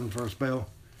Donovan for a spell.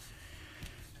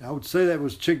 I would say that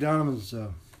was Chick Donovan's,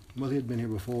 well, he had been here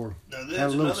before. Now Had a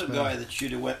there's little another spell. guy that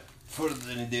should have went further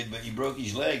than he did, but he broke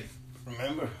his leg,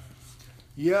 remember?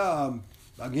 Yeah,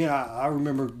 again, I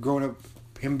remember growing up,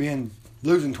 him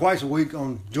losing twice a week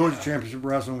on Georgia Championship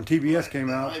Wrestling when TBS came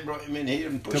out I brought him in here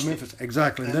and pushed to him. Memphis.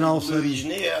 Exactly. And Then all of a blew sudden, his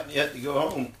knee out and he had to go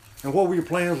home. and what were your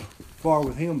plans for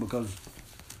with him? Because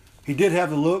he did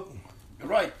have the look.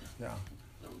 Right. Yeah.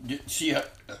 You see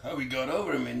how he got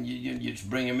over him, and you just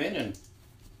bring him in and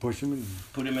Push him and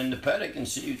put him in the paddock and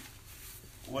see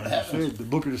what Like I happens? said, the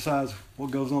booker decides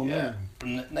what goes on Yeah,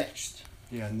 there. next.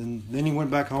 Yeah, and then he went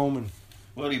back home and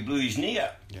Well, he blew his knee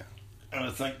out. Yeah. And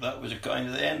I think that was a kind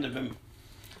of the end of him.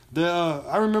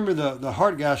 I remember the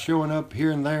Hart guy showing up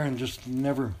here and there and just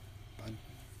never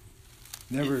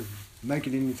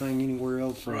making anything anywhere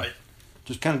else. Or Right.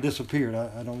 Just kind of disappeared.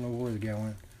 I don't know where the guy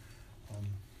went.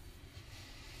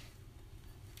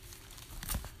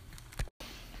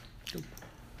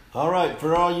 All right,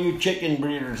 for all you chicken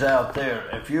breeders out there,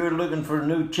 if you're looking for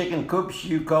new chicken coops,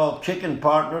 you call Chicken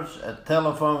Partners at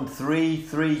telephone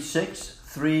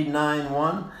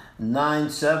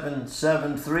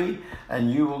 336-391-9773,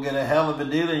 and you will get a hell of a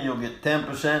deal, and you'll get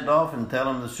 10% off, and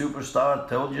tell them the superstar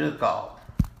told you to call.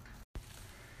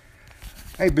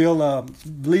 Hey, Bill,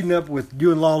 leading up with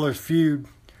you and Lawler's feud,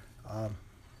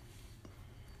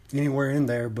 anywhere in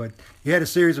there, but you had a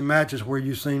series of matches where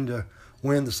you seemed to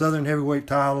win the Southern Heavyweight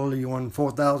title. You won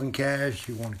 $4,000 cash.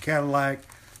 You won a Cadillac,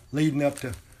 leading up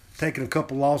to taking a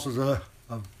couple losses of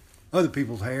other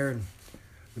people's hair and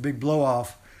the big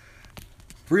blow-off.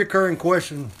 Reoccurring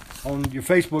question on your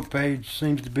Facebook page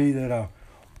seems to be that,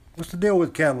 what's the deal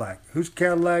with Cadillac? Who's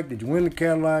Cadillac? Did you win the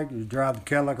Cadillac? Did you drive the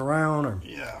Cadillac around? Or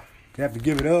Yeah. did you have to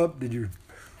give it up? Did you?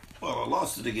 Well, I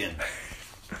lost it again.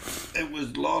 It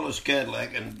was Lawless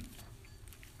Cadillac, and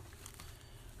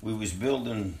we was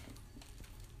building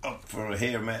up for a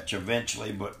hair match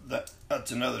eventually, but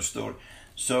that's another story.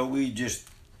 So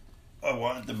I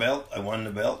wanted the belt, I won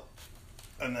the belt,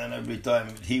 and then every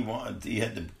time he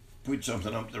had to put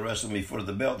something up to wrestle me for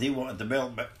the belt. He wanted the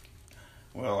belt back.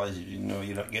 Well,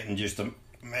 you're not getting just a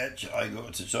match. I go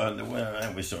to trying to win,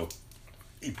 anyway, so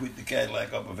he put the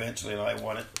Cadillac up eventually, and I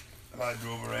won it. And I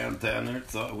drove around town there,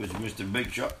 thought it was Mr.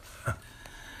 Big Shot.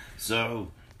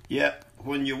 So, yeah,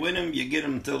 when you win him, you get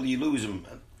him till you lose him.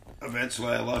 Eventually,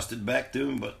 I lost it back to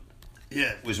him, but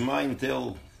yeah, it was mine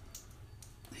till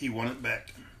he won it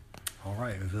back. All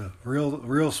right, it was a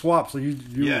real swap. So you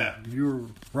Yeah. you were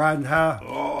riding high.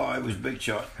 Oh, I was Big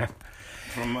Shot.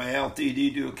 From my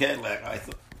LTD to a Cadillac, I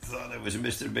thought it was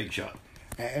Mr. Big Shot.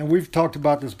 And we've talked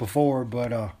about this before,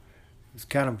 but it's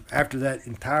kind of after that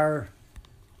entire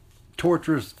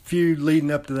torturous feud leading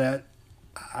up to that.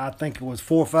 I think it was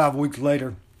 4 or 5 weeks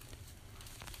later.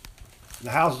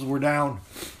 The houses were down.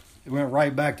 It went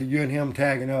right back to you and him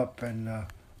tagging up and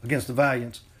against the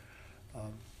Valiants.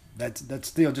 That's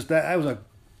still just that was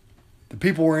the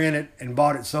people were in it and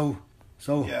bought it so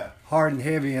Yeah. hard and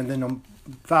heavy, and then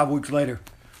 5 weeks later,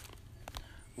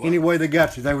 any way they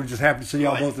got you, they were just happy to see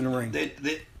y'all both in the ring. They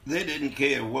didn't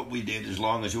care what we did as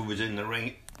long as we was in the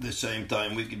ring at the same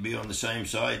time. We could be on the same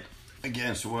side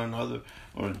against one another,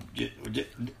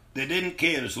 they didn't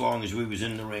care as long as we was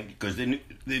in the ring, because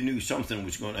they knew something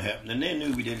was going to happen, and they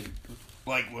knew we didn't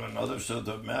like one another. So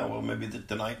they thought, well, maybe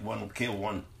tonight one will kill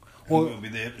one, and we'll be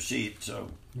there to see it. So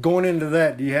going into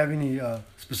that, do you have any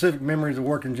specific memories of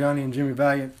working Johnny and Jimmy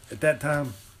Valiant at that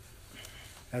time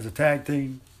as a tag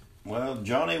team? Well,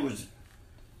 Johnny was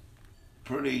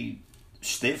pretty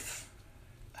stiff.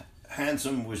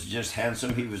 Handsome was just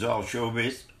handsome. He was all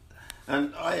showbiz.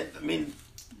 And I mean,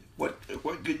 what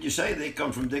could you say? They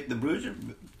come from Dick the Bruiser,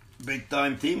 big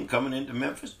time team coming into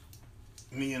Memphis.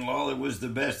 Me and Lawler was the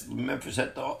best Memphis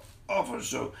had to offer,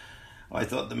 so I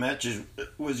thought the match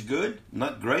was good,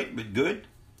 not great, but good,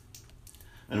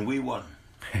 and we won.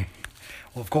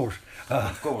 Well, of course.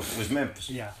 Of course, it was Memphis.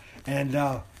 Yeah, and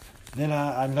then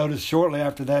I noticed shortly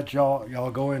after that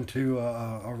y'all go into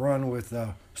a run with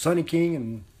Sonny King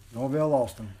and Norvell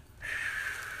Austin.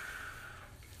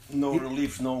 No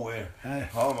relief nowhere.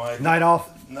 Oh my! Night off?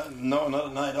 No,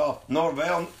 not a night off.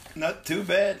 Norvell, not too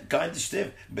bad, kind of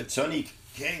stiff, but Sonny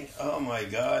King, oh my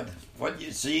God! What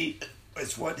you see,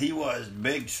 it's what he was,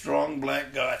 big, strong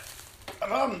black guy.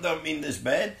 And I don't mean this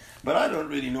bad, but I don't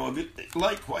really know if it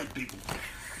like white people,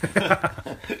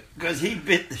 because he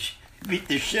beat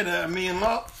the shit out of me and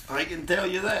Law. I can tell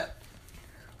you that.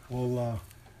 Well,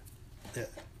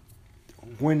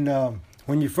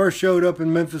 when you first showed up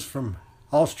in Memphis from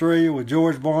Australia with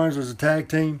George Barnes as a tag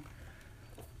team,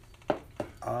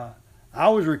 I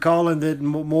was recalling that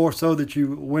more so that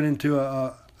you went into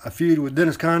a feud with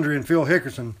Dennis Condrey and Phil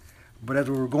Hickerson. But as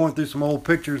we were going through some old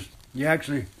pictures, you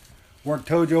actually worked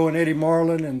Tojo and Eddie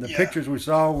Marlin, and the pictures we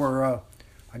saw were,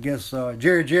 I guess,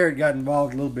 Jerry Jarrett got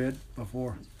involved a little bit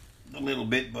before. A little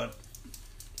bit, but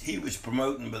he was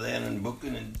promoting by then and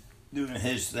booking and doing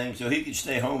his thing, so he could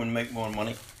stay home and make more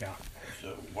money. Yeah.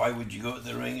 So why would you go to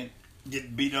the ring and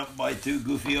get beat up by two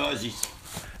goofy Aussies?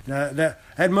 Now,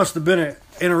 that must have been an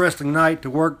interesting night to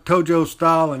work Tojo's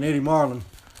style and Eddie Marlin.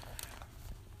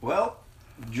 Well,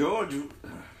 George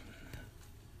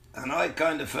and I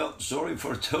kind of felt sorry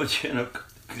for Tojo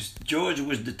because George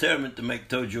was determined to make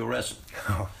Tojo wrestle.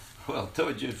 Oh. Well,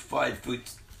 Tojo's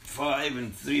 5'5"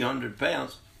 and 300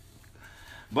 pounds,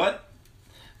 but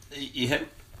he had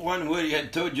one where he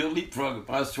had Tojo leapfrog him.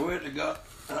 I swear to God,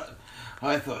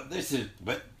 I thought this is,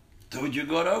 but Tojo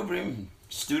got over him,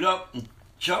 stood up and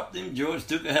chopped him. George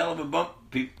took a hell of a bump.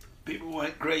 People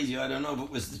went crazy. I don't know if it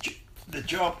was the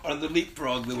chop or the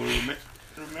leapfrog they were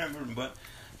remembering, but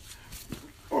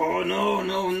oh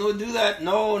no, do that.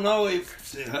 No,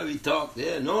 how he talked.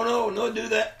 Yeah, no, do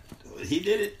that. He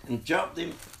did it and chopped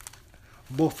him.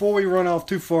 Before we run off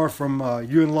too far from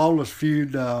you and Lawler's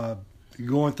feud,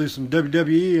 going through some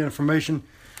WWE information,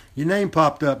 your name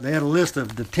popped up. They had a list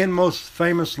of the 10 most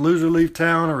famous loser leave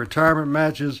town or retirement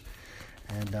matches,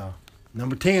 and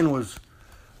number 10 was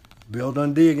Bill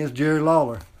Dundee against Jerry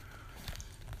Lawler.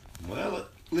 Well, at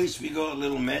least we got a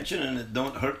little mention, and it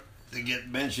don't hurt to get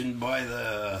mentioned by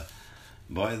the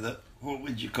what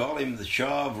would you call him, the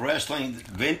Shaw of wrestling,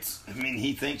 Vince. I mean,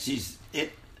 he thinks he's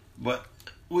it, but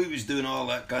we was doing all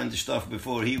that kind of stuff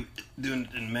before he was doing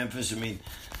it in Memphis. I mean,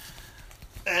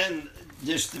 and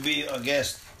just to be, I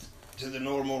guess, to the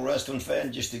normal wrestling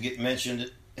fan, just to get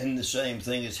mentioned in the same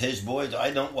thing as his boys.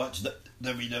 I don't watch the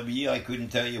WWE. I couldn't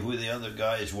tell you who the other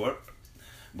guys were,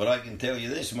 but I can tell you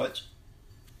this much.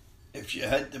 If you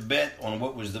had to bet on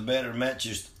what was the better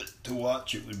matches to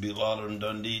watch, it would be Lawler and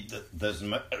Dundee. That doesn't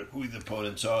matter who the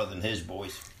opponents are than his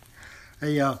boys.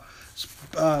 Hey,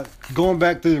 going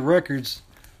back through the records,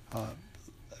 a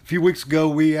few weeks ago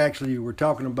we actually were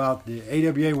talking about the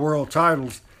AWA World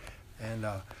Titles, and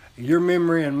your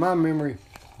memory and my memory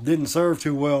didn't serve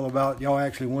too well about y'all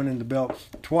actually winning the belts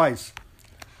twice.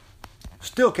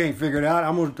 Still can't figure it out.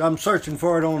 I'm searching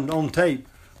for it on tape.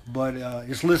 But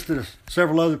it's listed as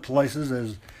several other places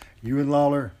as you and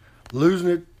Lawler losing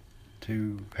it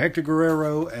to Hector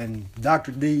Guerrero and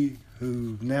Dr. D,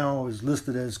 who now is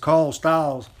listed as Carl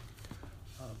Styles,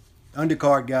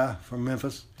 undercard guy from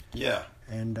Memphis. Yeah.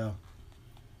 And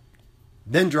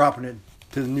then dropping it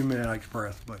to the New Midnight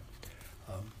Express. But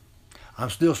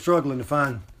I'm still struggling to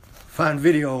find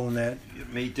video on that.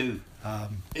 Me too.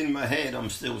 In my head, I'm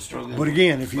still struggling. But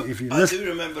again, if you listen, I do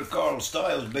remember Carl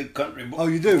Styles, big country boy. Oh,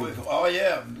 you do? Boy. Oh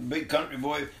yeah, big country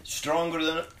boy, stronger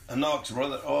than a Knox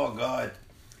brother. Oh God,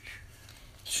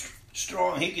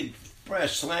 strong. He could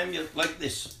press slam you like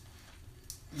this.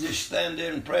 Just stand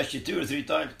there and press you 2 or 3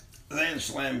 times, then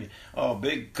slam you. Oh,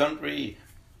 big country,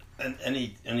 and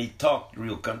he talked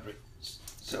real country.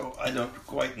 So I don't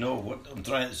quite know what I'm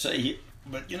trying to say here,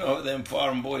 but you know how them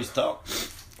farm boys talk.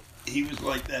 He was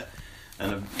like that.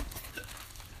 And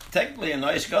technically a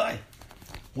nice guy.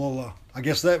 Well, I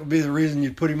guess that would be the reason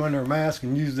you'd put him under a mask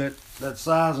and use that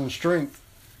size and strength.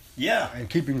 Yeah. And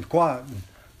keep him quiet.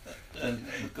 And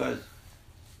because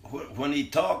when he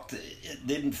talked, it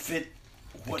didn't fit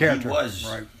what character. He was.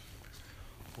 Right.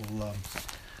 Well,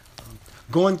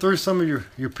 going through some of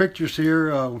your pictures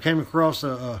here, we came across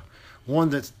one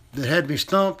that had me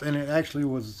stumped, and it actually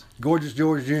was Gorgeous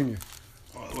George Jr.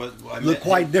 Looked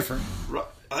quite different.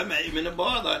 I met him in a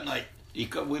bar that night. We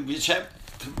just happened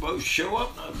to both show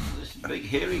up. And this big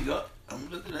hair he got. I'm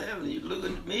looking at him and he's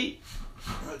looking at me.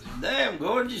 I said, damn,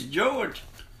 Gorgeous George.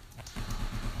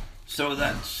 So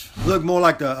that's... Looked more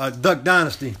like the Duck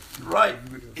Dynasty. Right.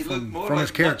 He looked more from like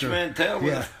his character. Dutch Mantel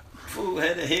with a full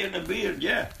head of hair and a beard,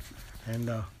 yeah. And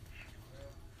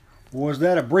was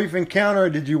that a brief encounter, or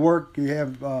did you work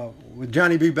with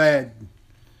Johnny B. Bad?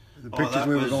 The pictures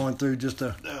we were going through just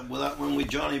to... well, that one with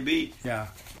Johnny B. Yeah.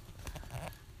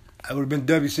 That would have been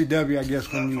WCW, I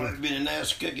guess, when you might have been an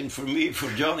ass kicking for me for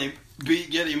Johnny B.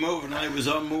 Get him over, and I was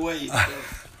on my way.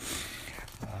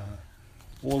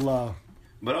 So.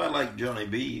 But I like Johnny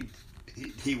B.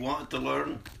 He wanted to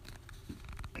learn,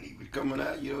 and he was coming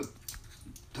out,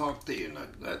 talk to you, and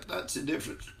that's the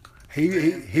difference.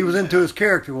 He was into his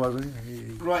character, wasn't he?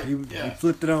 Right. He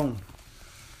flipped it on.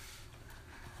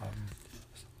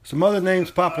 Some other names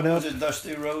popping up. It was a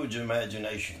Dusty Rhodes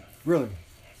imagination. Really?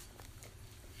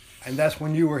 And that's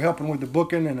when you were helping with the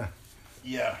booking and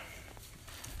Yeah.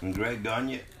 And Greg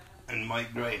Gagne and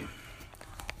Mike Graham.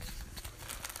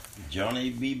 Johnny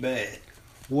B. Bad.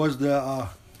 Was the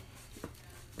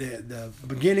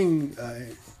beginning,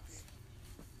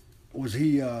 was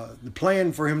he the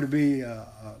plan for him to be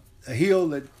a heel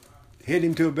that hit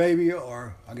him to a baby,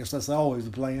 or I guess that's always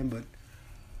the plan, but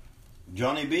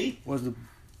Johnny B? Was the...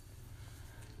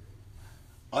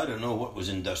 I don't know what was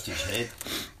in Dusty's head.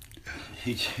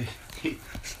 He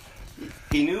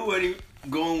knew where he was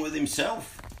going with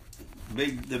himself. The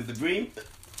dream.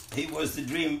 He was the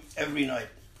dream every night.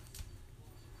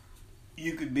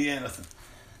 You could be anything.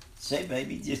 Say,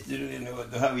 baby, just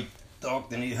how he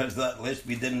talked and he has that lisp.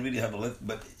 He didn't really have a lisp,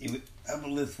 but he would have a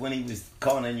lisp when he was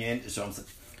conning you into something.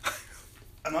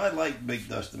 And I liked Big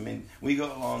Dust. I mean, we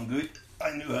got along good.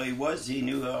 I knew how he was. He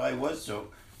knew how I was. So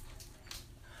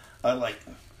I liked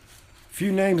him.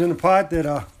 Few names in the pot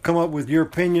that come up with your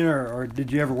opinion, or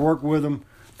did you ever work with them?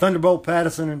 Thunderbolt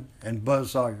Patterson and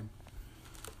Buzz Sawyer.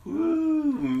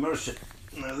 Woo, mercy.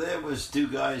 Now there was two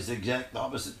guys the exact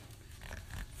opposite.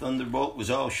 Thunderbolt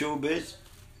was all showbiz,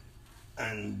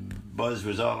 and Buzz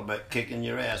was all about kicking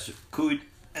your ass, could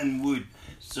and would.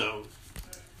 So,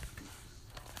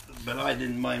 but I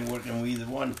didn't mind working with either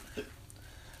one,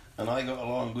 and I got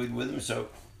along good with him. So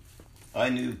I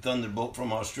knew Thunderbolt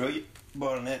from Australia.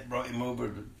 Barnett brought him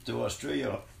over to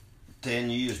Australia 10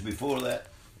 years before that.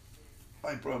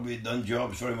 I probably had done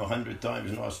jobs for him 100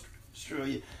 times in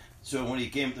Australia. So when he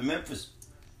came to Memphis,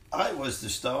 I was the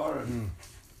star, and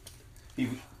he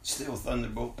was still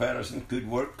Thunderbolt Patterson. Could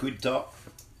work, could talk.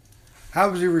 How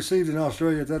was he received in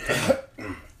Australia at that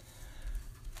time?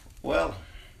 Well,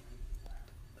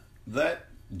 that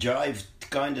jive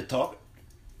kind of talk,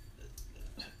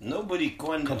 nobody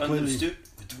kind of understood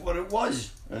what it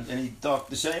was. And he talked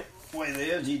the same way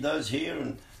there as he does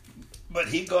here. But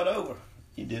he got over.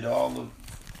 He did all the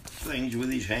things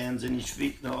with his hands and his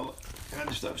feet and all that kind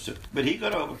of stuff. So, but he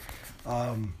got over.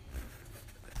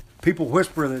 People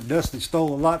whisper that Dusty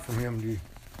stole a lot from him. Do you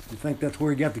think that's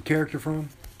where he got the character from?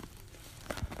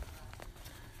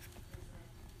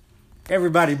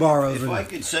 Everybody borrows. If I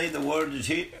could say the words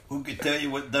here, who could tell you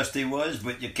what Dusty was,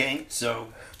 but you can't,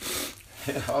 so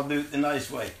I'll do it the nice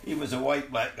way. He was a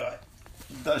white-black guy.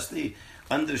 Dusty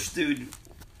understood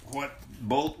what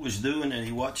Bolt was doing, and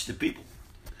he watched the people.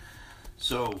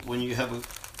 So when you have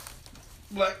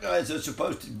black guys that are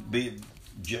supposed to be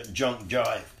junk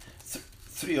jive,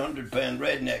 300-pound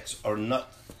rednecks are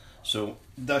nuts. So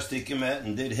Dusty came out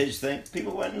and did his thing.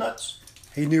 People went nuts.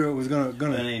 He knew it was going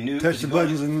to touch the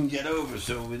buttons and get over.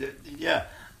 So we did, yeah,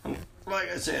 like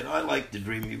I said, I liked the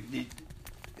Dream.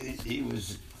 He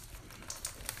was.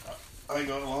 I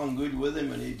got along good with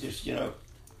him, and he just,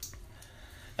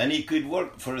 and he could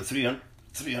work for a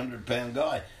 300-pound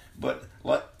guy. But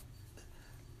like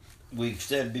we've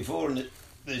said before in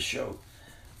this show,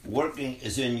 working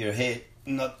is in your head,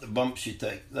 not the bumps you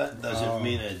take. That doesn't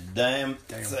mean a damn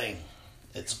thing.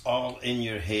 It's all in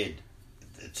your head.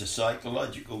 It's a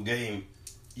psychological game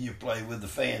you play with the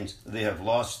fans. They have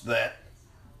lost that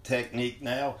technique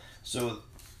now. So,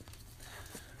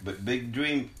 but Big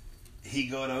Dream, he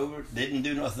got over, didn't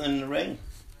do nothing in the ring.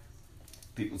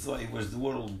 People thought he was the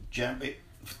world champion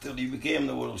until he became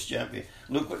the world's champion.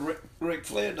 Look what Ric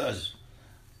Flair does.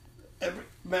 Every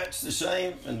match the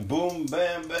same, and boom,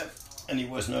 bam, bam. And he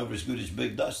wasn't over as good as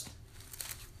Big Dust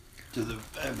to the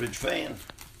average fan.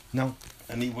 No.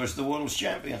 And he was the world's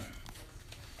champion.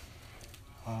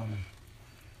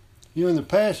 In the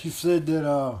past, you've said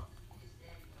that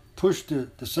push to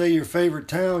say your favorite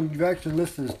town, you've actually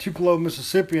listed as Tupelo,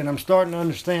 Mississippi, and I'm starting to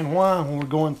understand why when we're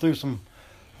going through some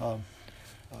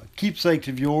keepsakes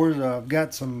of yours. I've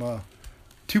got some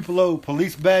Tupelo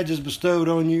police badges bestowed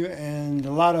on you and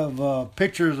a lot of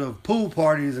pictures of pool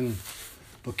parties and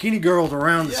bikini girls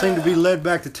around that seem to be led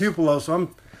back to Tupelo. So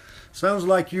sounds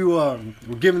like you were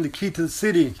given the key to the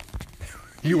city.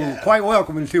 You were quite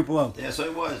welcome in Tupelo. Yes, I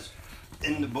was.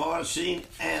 In the bar scene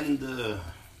and the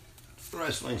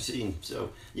wrestling scene. So,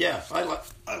 yeah, I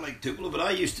like Tupelo, but I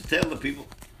used to tell the people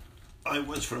I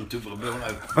was from Tupelo when I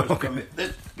first come in.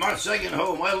 This my second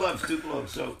home. I love Tupelo.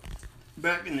 So,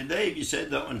 back in the day, if you said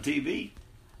that on TV,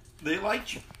 they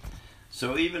liked you.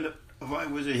 So, even if I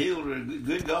was a heel or a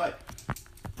good guy,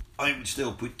 I would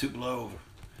still put Tupelo over.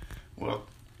 Well,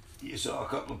 you saw a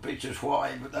couple of pictures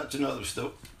why, but that's another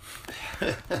story.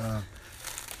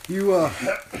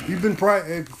 You've been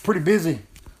pretty busy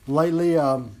lately.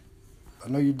 I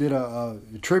know you did a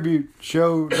tribute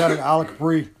show down at Isle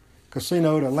Capri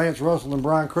Casino to Lance Russell and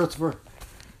Brian Christopher.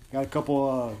 Got a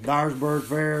couple Dyersburg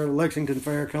Fair, Lexington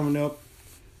Fair coming up.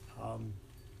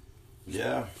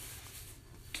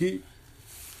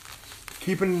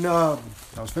 Keeping. I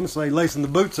was going to say lacing the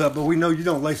boots up, but we know you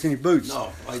don't lace any boots.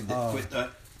 No, I did quit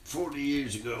that 40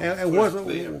 years ago. And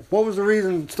what was the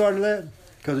reason starting that?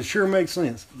 Because it sure makes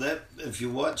sense. That if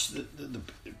you watch the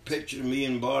picture of me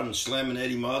and Barton slamming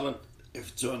Eddie Marlin, if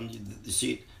it's on the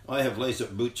seat, I have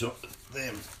lace-up boots on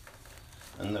them.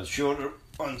 And the shorter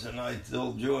ones, and I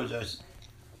told George, I said,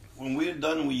 when we're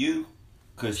done with you,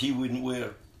 because he wouldn't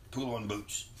wear pull-on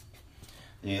boots.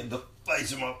 He had to lace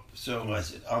them up. So I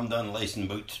said, I'm done lacing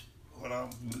boots. When I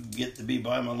get to be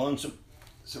by my lonesome,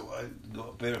 so I got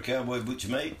a pair of cowboy boots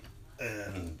made,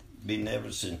 and been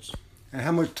ever since. And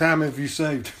how much time have you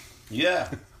saved? Yeah,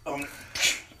 on it.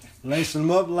 Lace them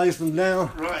up, lace them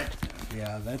down. Right.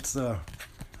 Yeah, that's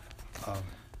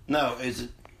Now, is it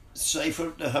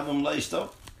safer to have them laced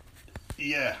up?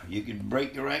 Yeah, you could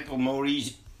break your ankle more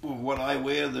easy with what I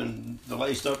wear than the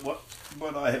laced up what.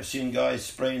 But I have seen guys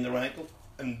sprain their ankle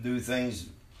and do things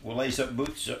with lace up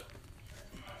boots. So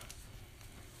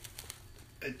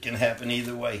it can happen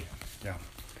either way. yeah.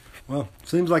 Well,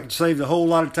 seems like it saved a whole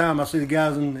lot of time. I see the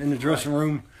guys in the dressing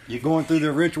room going through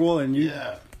their ritual, and you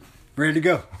ready to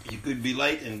go. You could be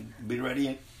late and be ready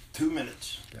in 2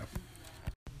 minutes. Yeah.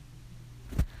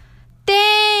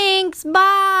 Thanks.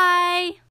 Bye.